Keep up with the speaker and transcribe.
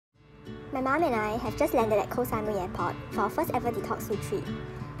My mum and I have just landed at Samui Airport for our first ever detox retreat.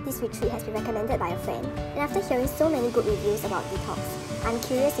 This retreat has been recommended by a friend, and after hearing so many good reviews about detox, I'm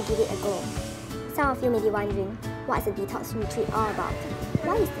curious to give it a go. Some of you may be wondering, what is a detox retreat all about?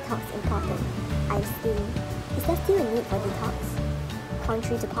 Why is detox important? I explain, is there still a need for detox?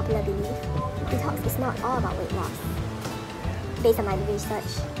 Contrary to popular belief, detox is not all about weight loss. Based on my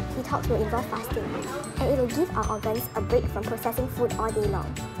research, detox will involve fasting, and it will give our organs a break from processing food all day long.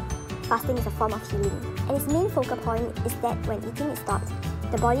 Fasting is a form of healing, and its main focal point is that when eating is stopped,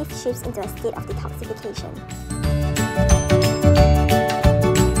 the body shifts into a state of detoxification.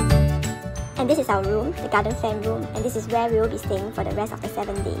 And this is our room, the garden fan room, and this is where we will be staying for the rest of the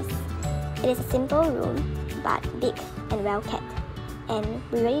 7 days. It is a simple room, but big and well kept, and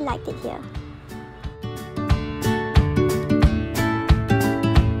we really liked it here.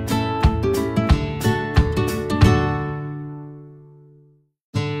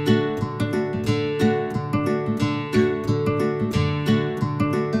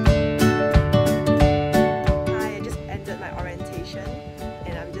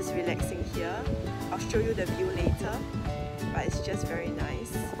 And I'm just relaxing here. I'll show you the view later, but it's just very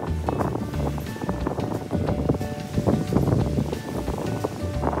nice.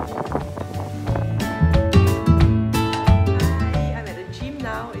 Hi, I'm at the gym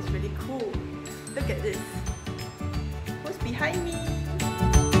now. It's really cool. Look at this. What's behind me?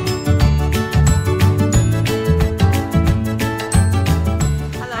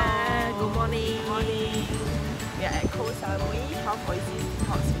 Oasis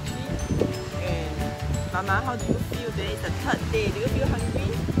Detox retreat. And Mama, how do you feel? Today is the 3rd day. Do you feel hungry?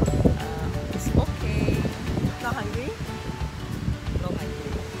 It's okay. Not hungry? Not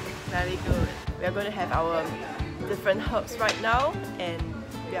hungry. Very good. We are going to have our different herbs right now, and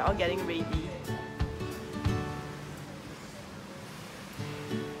we are all getting ready.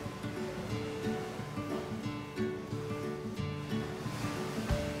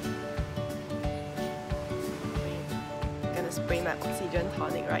 Spray my oxygen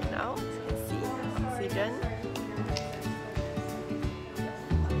tonic right now, as you can see. Oxygen.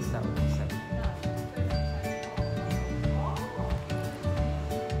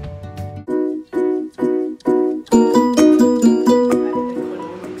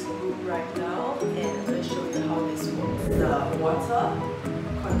 Right now, and I'm going to show you how this works. The water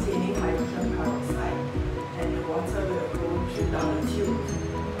containing hydrogen peroxide, and the water will go through down the tube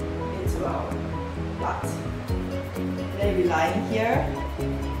into our blood. Then we lying here,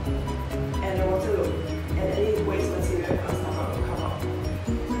 and the water will, and any waste material from stomach will come out.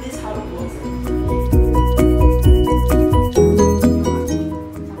 So this is how it works.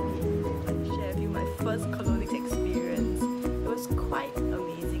 Share with you my first colonic experience. It was quite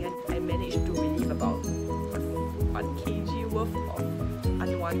amazing, and I managed to relieve about 1 kg worth of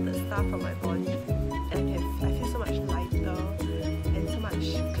unwanted stuff from my body, and I feel so much lighter and so much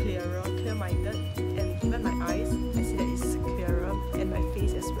clearer, clear-minded, and even my eyes, I see that it's clearer, and my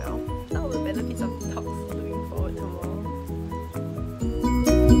face as well. All the benefits of detox. Looking forward to more.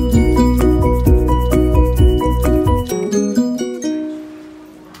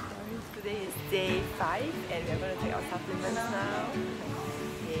 Today is day 5, and we are going to take our supplements now.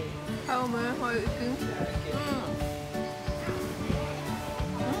 Okay. 我們去捐。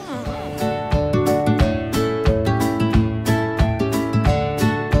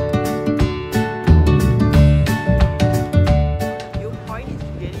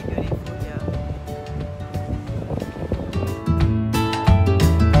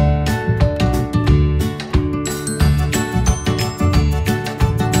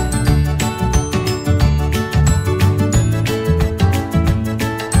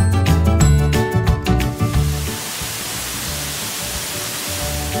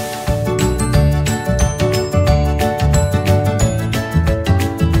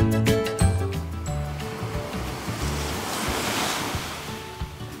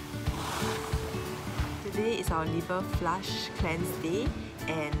Today is our liver flush cleanse day,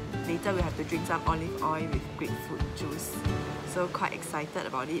 and later we have to drink some olive oil with grapefruit juice. So quite excited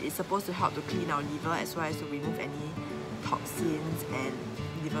about it. It's supposed to help to clean our liver as well as to remove any toxins and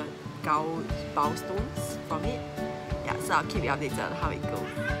liver bowel stones from it. Yeah, so I'll keep you updated on how it goes.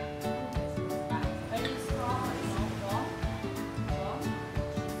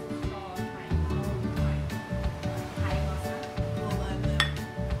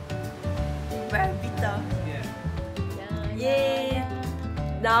 Very bitter. Yay!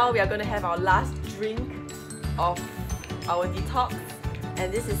 Now we are going to have our last drink of our detox,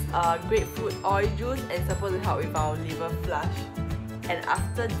 and this is grapefruit oil juice, and it's supposed to help with our liver flush. And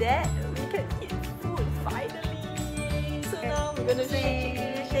after that, we can eat food finally. So now we're gonna shake.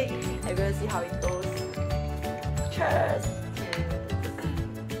 I'm gonna Let's see how it goes. Cheers!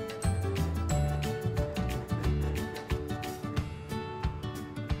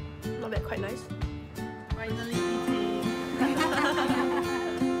 Not bad, quite nice. Finally eating.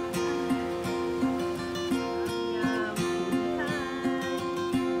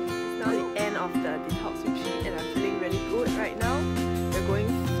 Now the end of the detox retreat and I'm feeling really good right now. We're going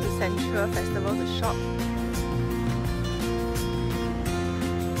to Central Festival to shop.